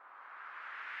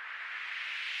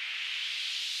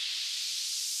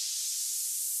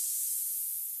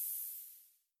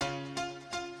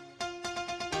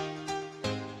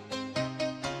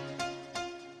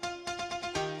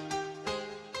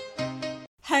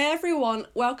everyone,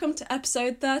 welcome to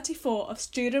episode 34 of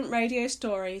Student Radio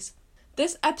Stories.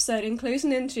 This episode includes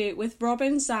an interview with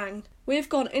Robin Zhang. We have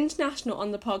gone international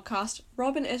on the podcast.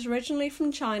 Robin is originally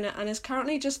from China and is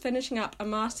currently just finishing up a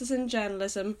Masters in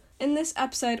Journalism. In this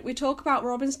episode, we talk about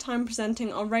Robin's time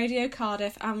presenting on Radio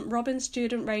Cardiff and Robin's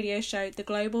student radio show, The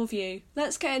Global View.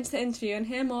 Let's get into the interview and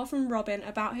hear more from Robin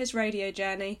about his radio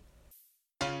journey.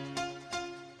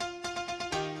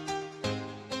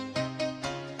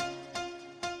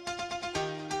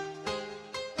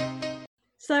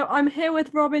 So I'm here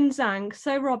with Robin Zhang.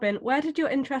 So Robin, where did your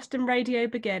interest in radio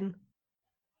begin?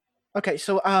 Okay,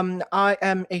 so I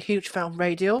am a huge fan of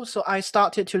radio. So I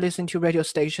started to listen to radio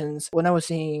stations when I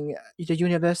was in the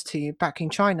university back in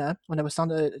China, when I was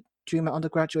doing my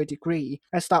undergraduate degree.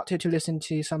 I started to listen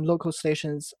to some local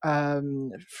stations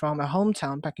from my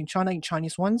hometown back in China, in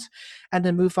Chinese ones, and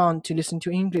then move on to listen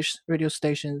to English radio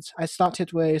stations. I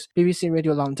started with BBC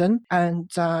Radio London, and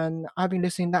I've been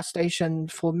listening to that station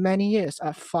for many years,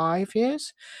 5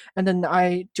 years. And then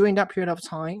during that period of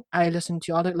time, I listened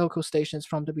to other local stations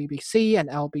from the BBC and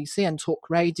LBC and Talk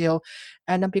Radio,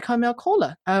 and then become a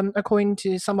caller, according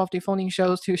to some of the phoning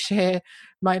shows, to share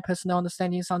my personal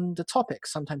understandings on the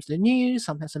topics, sometimes the news,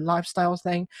 sometimes the lifestyle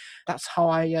thing. That's how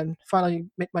I finally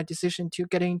made my decision to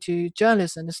get into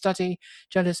journalism and study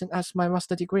journalism as my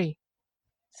master degree.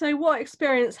 So what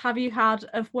experience have you had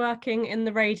of working in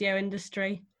the radio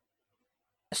industry?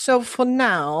 So for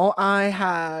now, I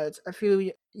had a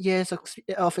few years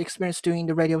of experience doing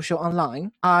the radio show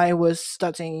online. I was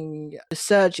studying the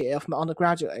third year of my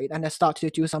undergraduate, and I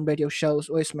started to do some radio shows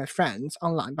with my friends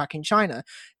online back in China.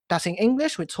 That's in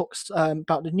English. We talk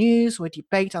about the news, we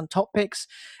debate on topics,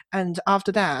 and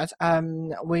after that,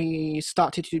 we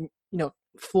started to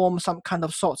form some kind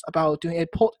of thoughts about doing a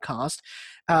podcast.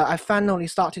 I finally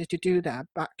started to do that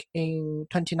back in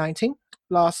 2019.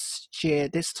 Last year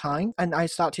this time, and I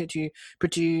started to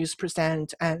produce,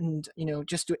 present, and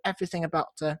just do everything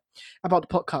about the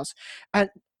podcast. And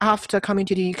after coming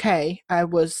to the UK, I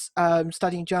was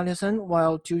studying journalism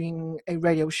while doing a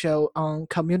radio show on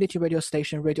community radio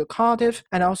station Radio Cardiff,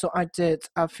 and also I did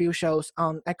a few shows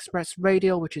on Express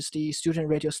Radio, which is the student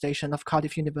radio station of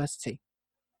Cardiff University.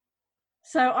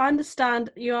 So I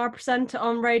understand you are a presenter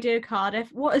on Radio Cardiff.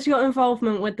 What is your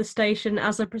involvement with the station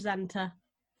as a presenter?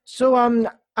 So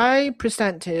I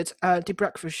presented the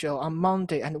breakfast show on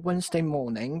Monday and Wednesday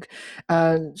morning.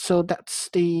 So that's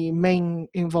the main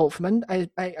involvement.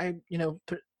 I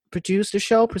produce the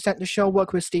show, present the show,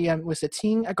 work with the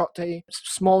team. I got a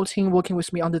small team working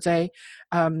with me on the day.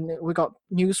 We got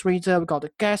newsreader, we got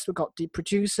a guest, we got the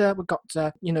producer, we got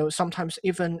sometimes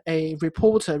even a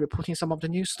reporter reporting some of the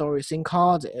news stories in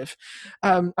Cardiff.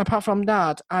 Apart from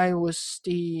that, I'm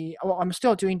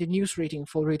still doing the news reading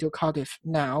for Radio Cardiff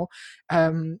now.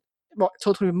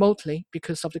 Totally remotely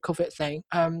because of the COVID thing,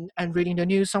 and reading the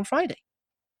news on Friday.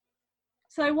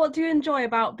 So what do you enjoy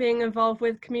about being involved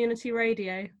with community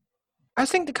radio? I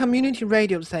think the community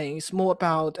radio thing is more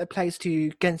about a place to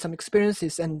gain some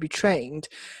experiences and be trained.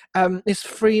 It's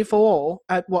free for all.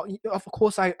 Of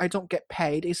course, I don't get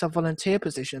paid. It's a volunteer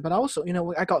position. But also,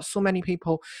 I got so many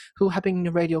people who have been in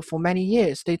the radio for many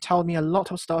years. They tell me a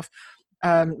lot of stuff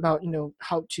about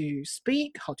how to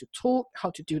speak, how to talk,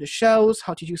 how to do the shows,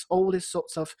 how to use all these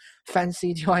sorts of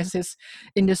fancy devices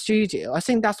in the studio. I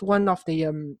think that's one of the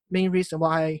main reasons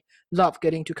why I love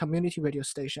getting to community radio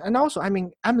station. And also,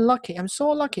 I'm so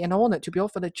lucky, and I wanted to be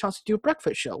offered a chance to do a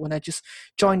breakfast show when I just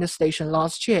joined the station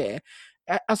last year.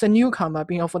 As a newcomer,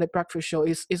 being offered a breakfast show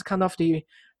is kind of the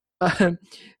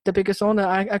biggest honor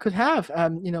I could have,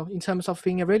 in terms of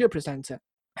being a radio presenter.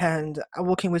 And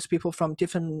working with people from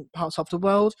different parts of the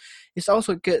world is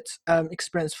also a good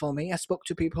experience for me. I spoke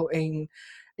to people in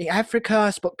Africa.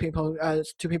 I spoke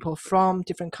to people from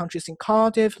different countries in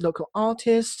Cardiff, local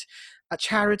artists,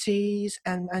 charities,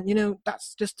 and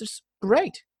that's just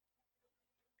great.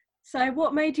 So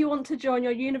what made you want to join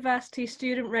your university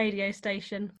student radio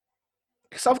station?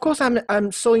 So of course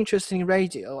I'm so interested in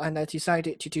radio, and I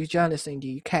decided to do journalism in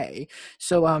the UK.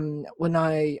 So when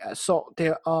I saw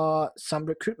there are some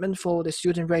recruitment for the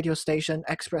student radio station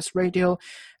Express Radio,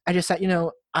 I just said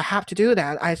I have to do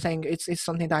that. I think it's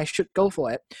something that I should go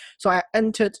for it. So I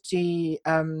entered the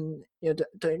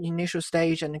initial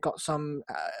stage and got some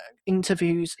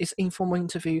interviews. It's informal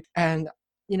interview, and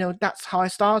that's how I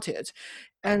started.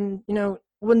 And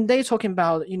when they're talking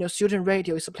about student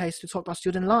radio is a place to talk about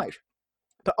student life,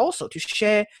 but also to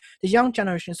share the young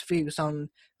generation's views on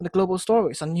the global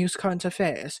stories, on news, current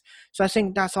affairs. So I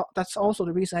think that's also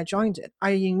the reason I joined it.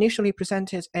 I initially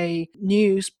presented a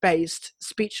news-based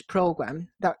speech program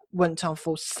that went on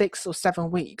for 6 or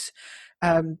 7 weeks.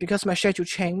 because my schedule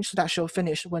changed. That show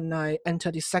finished when I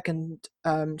entered the second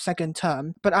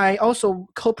term. But I also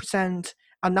co-present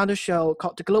another show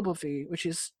called The Global View, which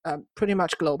is pretty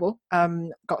much global.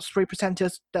 Got three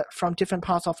presenters from different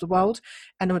parts of the world,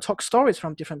 and we talk stories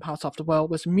from different parts of the world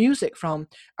with music from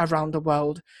around the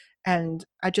world. And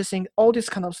I just think all these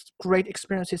kind of great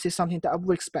experiences is something that I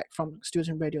would expect from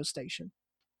student radio station.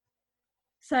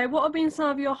 So what have been some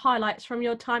of your highlights from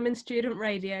your time in student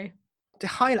radio? The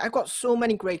highlight, I've got so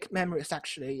many great memories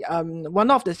actually.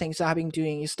 One of the things that I've been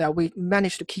doing is that we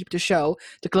managed to keep the show,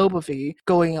 The Global View,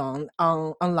 going on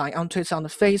online, on Twitter, on the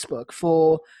Facebook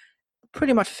for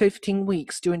pretty much 15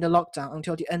 weeks during the lockdown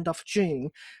until the end of June.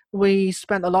 We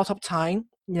spent a lot of time,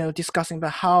 discussing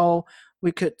about how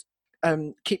we could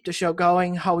keep the show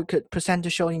going, how we could present the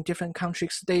show in different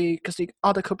countries. Because the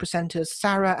other co-presenters,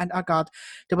 Sarah and Agad,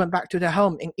 they went back to their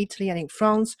home in Italy and in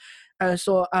France.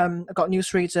 So I got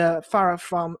newsreader Farah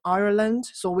from Ireland.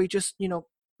 So we just,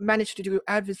 managed to do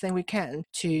everything we can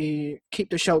to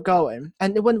keep the show going.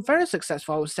 And it went very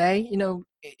successful, I would say.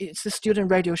 It's a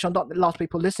student radio show, not a lot of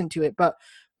people listen to it, but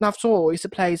after all, it's a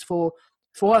place for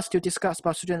us to discuss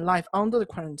about student life under the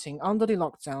quarantine, under the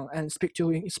lockdown, and speak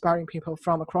to inspiring people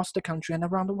from across the country and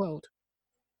around the world.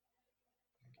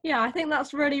 Yeah, I think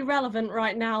that's really relevant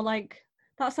right now.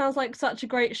 That sounds like such a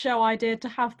great show idea to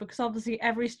have, because obviously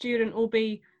every student will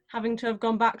be having to have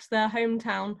gone back to their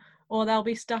hometown, or they'll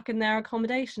be stuck in their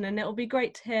accommodation, and it'll be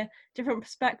great to hear different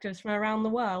perspectives from around the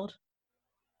world.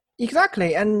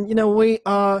 Exactly. And, we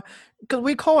are, because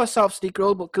we call ourselves the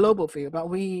global view, but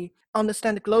we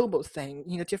understand the global thing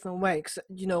in a different way. Cause,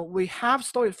 we have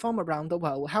stories from around the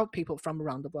world, we have people from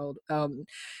around the world.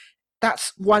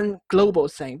 That's one global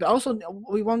thing, but also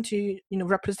we want to,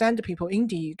 represent the people in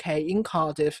the UK, in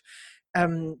Cardiff,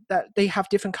 that they have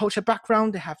different culture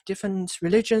background, they have different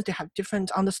religions, they have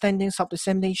different understandings of the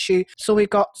same issue. So we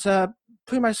got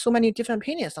pretty much so many different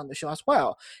opinions on the show as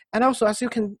well. And also, as you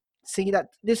can see, that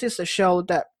this is a show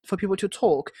that for people to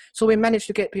talk. So we managed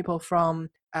to get people from,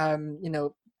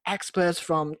 experts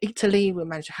from Italy. We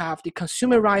managed to have the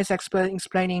consumer rights expert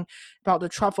explaining about the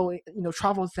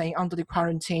travel thing under the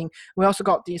quarantine. We also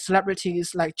got the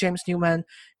celebrities like James Newman,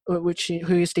 who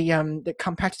is the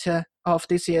competitor of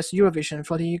this year's Eurovision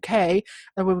for the UK,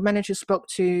 and we managed to spoke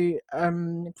to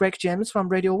Greg James from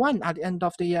Radio 1 at the end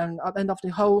of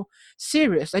the whole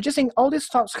series. I just think all this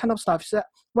kind of stuff is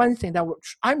one thing that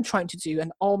I'm trying to do,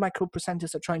 and all my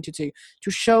co-presenters are trying to do,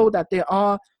 to show that there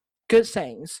are good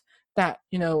things that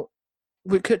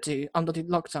we could do under the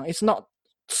lockdown. It's not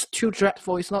too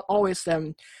dreadful. It's not always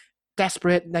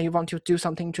desperate that you want to do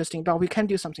something interesting, but we can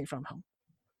do something from home.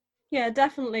 Yeah,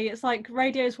 definitely. It's like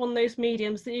radio is one of those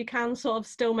mediums that you can sort of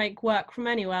still make work from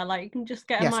anywhere. Like you can just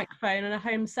get a microphone and a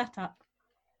home setup.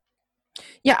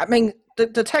 Yeah, I mean,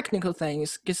 the technical thing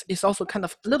is also kind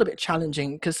of a little bit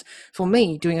challenging, because for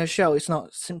me, doing a show is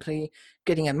not simply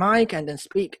getting a mic and then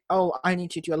speak. Oh, I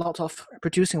need to do a lot of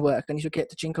producing work. I need to get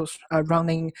the jingles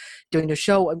running during the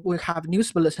show. We have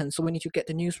news bulletins, so we need to get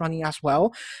the news running as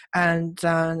well. And,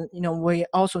 we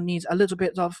also need a little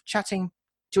bit of chatting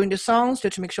during the songs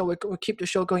to make sure we keep the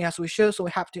show going as we should. So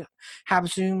we have to have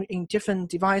Zoom in different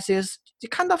devices. It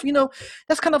kind of,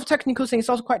 that's kind of a technical thing. It's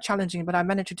also quite challenging, but I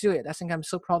managed to do it. I think I'm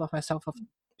so proud of myself of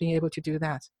being able to do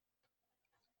that.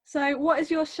 So what is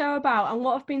your show about, and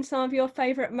what have been some of your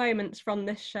favourite moments from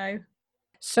this show?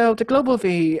 So the Global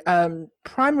View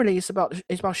primarily is about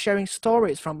sharing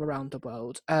stories from around the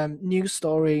world, news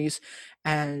stories,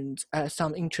 and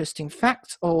some interesting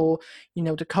facts, or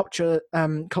the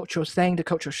cultural thing, the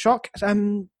cultural shock.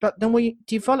 But then we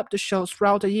develop the shows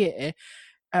throughout the year.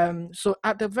 So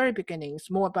at the very beginning,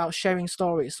 it's more about sharing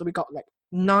stories. So we got like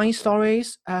 9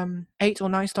 stories, 8 or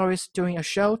 9 stories during a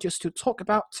show, just to talk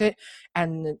about it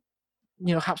and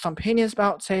have some opinions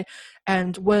about it.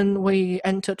 And when we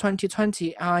enter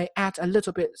 2020, I add a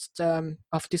little bit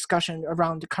of discussion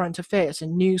around the current affairs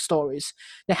and news stories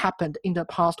that happened in the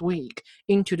past week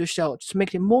into the show to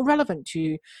make it more relevant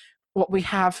to what we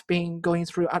have been going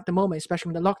through at the moment,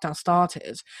 especially when the lockdown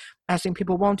started. I think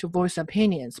people want to voice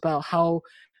opinions about how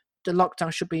the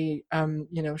lockdown should be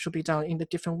done in a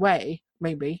different way,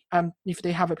 maybe, if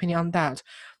they have opinion on that.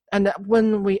 And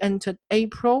when we entered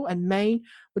April and May,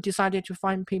 we decided to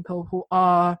find people who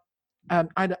are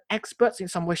either experts in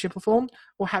some way, shape, or form,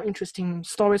 or have interesting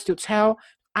stories to tell,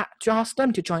 to ask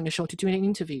them to join the show to do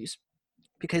interviews.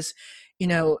 Because,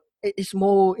 it's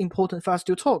more important for us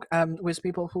to talk with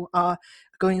people who are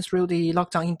going through the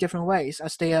lockdown in different ways,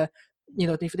 as they are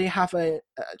if they have a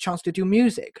chance to do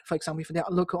music, for example, if they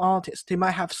are local artists, they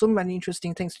might have so many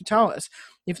interesting things to tell us.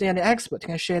 If they are an expert, they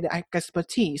can share their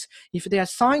expertise. If they are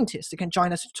scientists, they can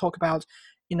join us to talk about,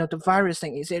 the virus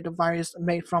thing. Is it the virus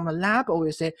made from a lab, or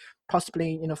is it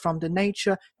possibly, from the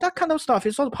nature? That kind of stuff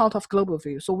is all part of Global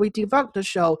View. So we developed the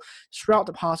show throughout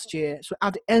the past year. So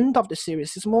at the end of the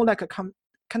series, it's more like a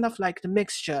kind of like the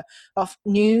mixture of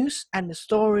news and the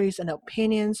stories and the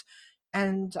opinions.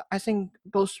 And I think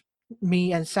both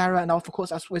me and Sarah, and of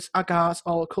course as with Agas,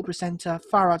 our co-presenter,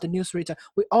 Farah, the newsreader,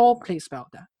 we all pleased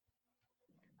about that.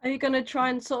 Are you going to try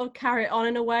and sort of carry it on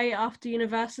in a way after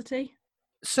university?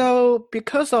 So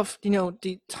because of,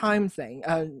 the time thing,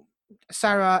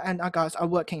 Sarah and Agas are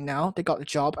working now. They got a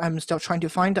job. I'm still trying to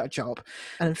find a job.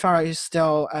 And Farah is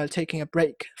still taking a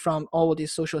break from all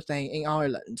this social thing in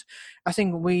Ireland. I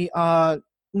think we are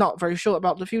not very sure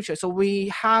about the future. So we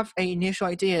have an initial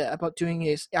idea about doing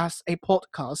it as a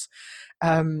podcast,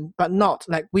 but not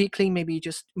like weekly, maybe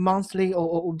just monthly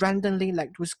or randomly,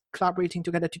 like with collaborating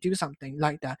together to do something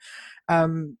like that.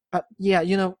 But yeah,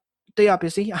 they are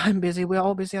busy. I'm busy. We're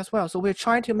all busy as well. So we're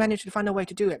trying to manage to find a way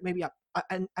to do it. Maybe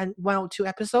and 1 or 2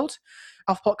 episodes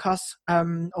of podcasts,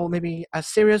 or maybe a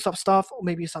series of stuff, or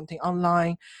maybe something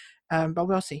online. But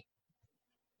we'll see.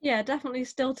 Yeah, definitely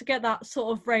still to get that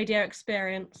sort of radio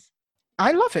experience.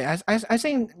 I love it. I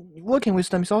think working with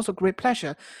them is also a great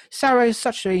pleasure. Sarah is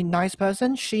such a nice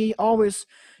person. She always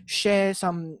shares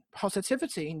some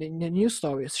positivity in the news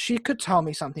stories. She could tell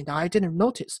me something that I didn't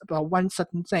notice about one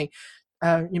certain thing.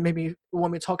 Maybe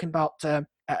when we're talking about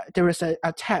there is a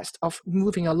test of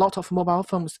moving a lot of mobile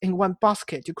phones in one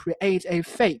basket to create a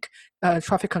fake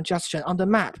traffic congestion on the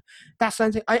map. That's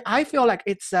something I feel like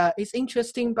it's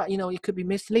interesting, but it could be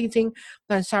misleading.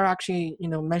 Then Sarah actually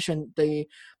mentioned the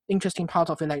interesting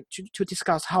part of it, like to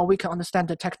discuss how we can understand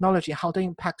the technology, how they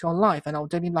impact our life and our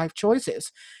daily life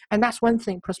choices. And that's one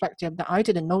thing perspective that I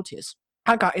didn't notice.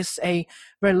 Aga is a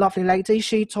very lovely lady.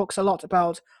 She talks a lot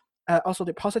about also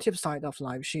the positive side of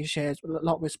life. She shares a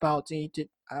lot with about the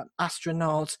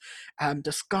astronauts,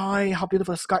 the sky, how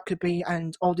beautiful the sky could be,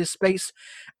 and all this space.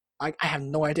 I have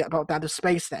no idea about that, the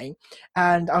space thing.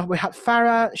 And we have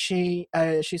Farah.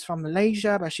 She's from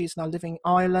Malaysia, but she's now living in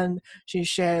Ireland. She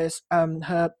shares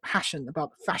her passion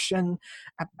about fashion,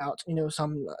 about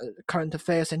some current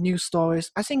affairs and news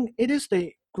stories. I think it is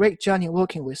the great journey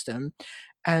working with them.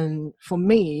 And for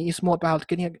me, it's more about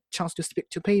getting a chance to speak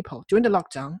to people. During the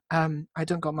lockdown, I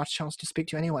don't got much chance to speak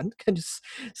to anyone. Can just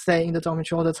stay in the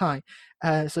dormitory all the time.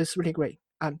 So it's really great.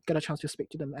 Get a chance to speak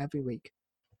to them every week.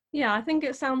 Yeah, I think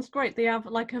it sounds great. They have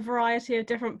like a variety of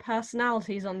different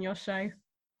personalities on your show.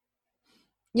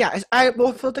 Yeah,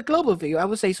 well, for the Global View, I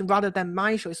would say rather than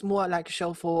my show, it's more like a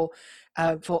show for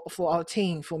our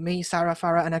team, for me, Sarah,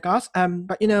 Farah, and Agas.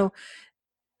 But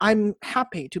I'm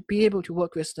happy to be able to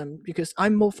work with them because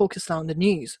I'm more focused on the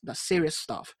news, the serious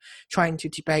stuff, trying to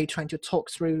debate, trying to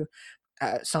talk through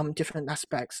some different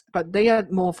aspects. But they are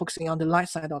more focusing on the light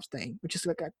side of things, which is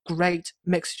like a great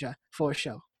mixture for a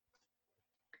show.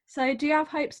 So do you have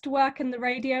hopes to work in the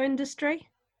radio industry?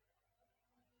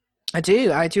 I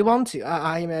do want to.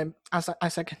 I'm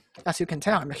as you can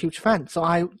tell, I'm a huge fan. So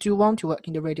I do want to work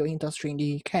in the radio industry in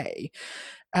the UK.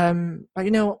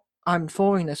 But I'm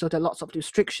foreigner, so there are lots of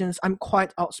restrictions. I'm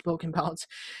quite outspoken about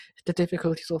the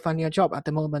difficulties of finding a job at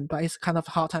the moment, but it's kind of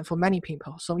a hard time for many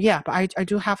people. So yeah, but I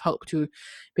do have hope to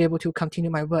be able to continue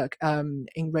my work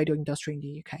in radio industry in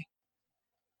the UK.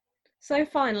 So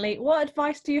finally, what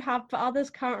advice do you have for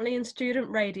others currently in student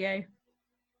radio?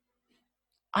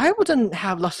 I wouldn't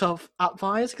have lots of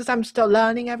advice because I'm still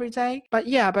learning every day. But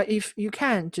if you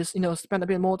can just, spend a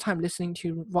bit more time listening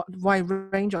to wide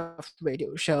range of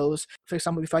radio shows. For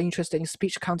example, if you're interested in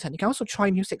speech content, you can also try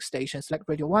music stations like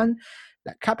Radio 1,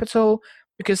 like Capital,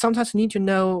 because sometimes you need to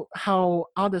know how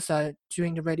others are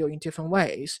doing the radio in different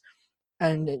ways.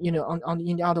 And in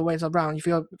the other ways around, if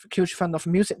you're a huge fan of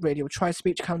music radio, try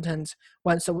speech content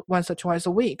once or twice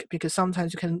a week, because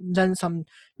sometimes you can learn some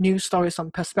news stories,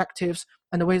 some perspectives,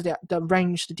 and the ways they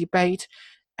arrange the debate.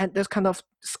 And there's kind of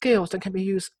skills that can be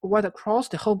used right across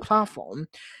the whole platform,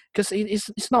 because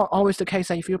it's not always the case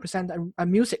that if you present a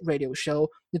music radio show,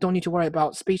 you don't need to worry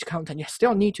about speech content. You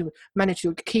still need to manage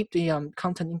to keep the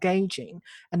content engaging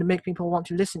and to make people want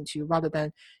to listen to you, rather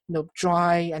than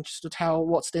dry and just to tell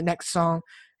what's the next song.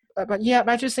 But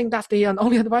I just think that's the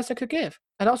only advice I could give.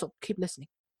 And also keep listening.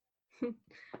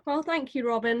 Well, thank you,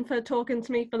 Robin, for talking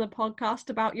to me for the podcast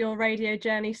about your radio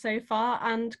journey so far,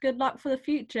 and good luck for the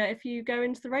future if you go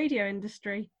into the radio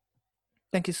industry.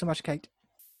 Thank you so much, Kate.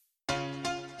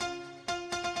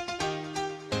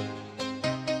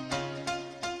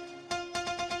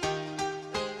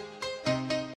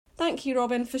 Thank you,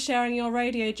 Robin, for sharing your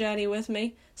radio journey with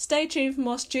me. Stay tuned for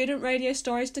more student radio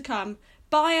stories to come.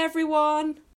 Bye,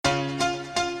 everyone!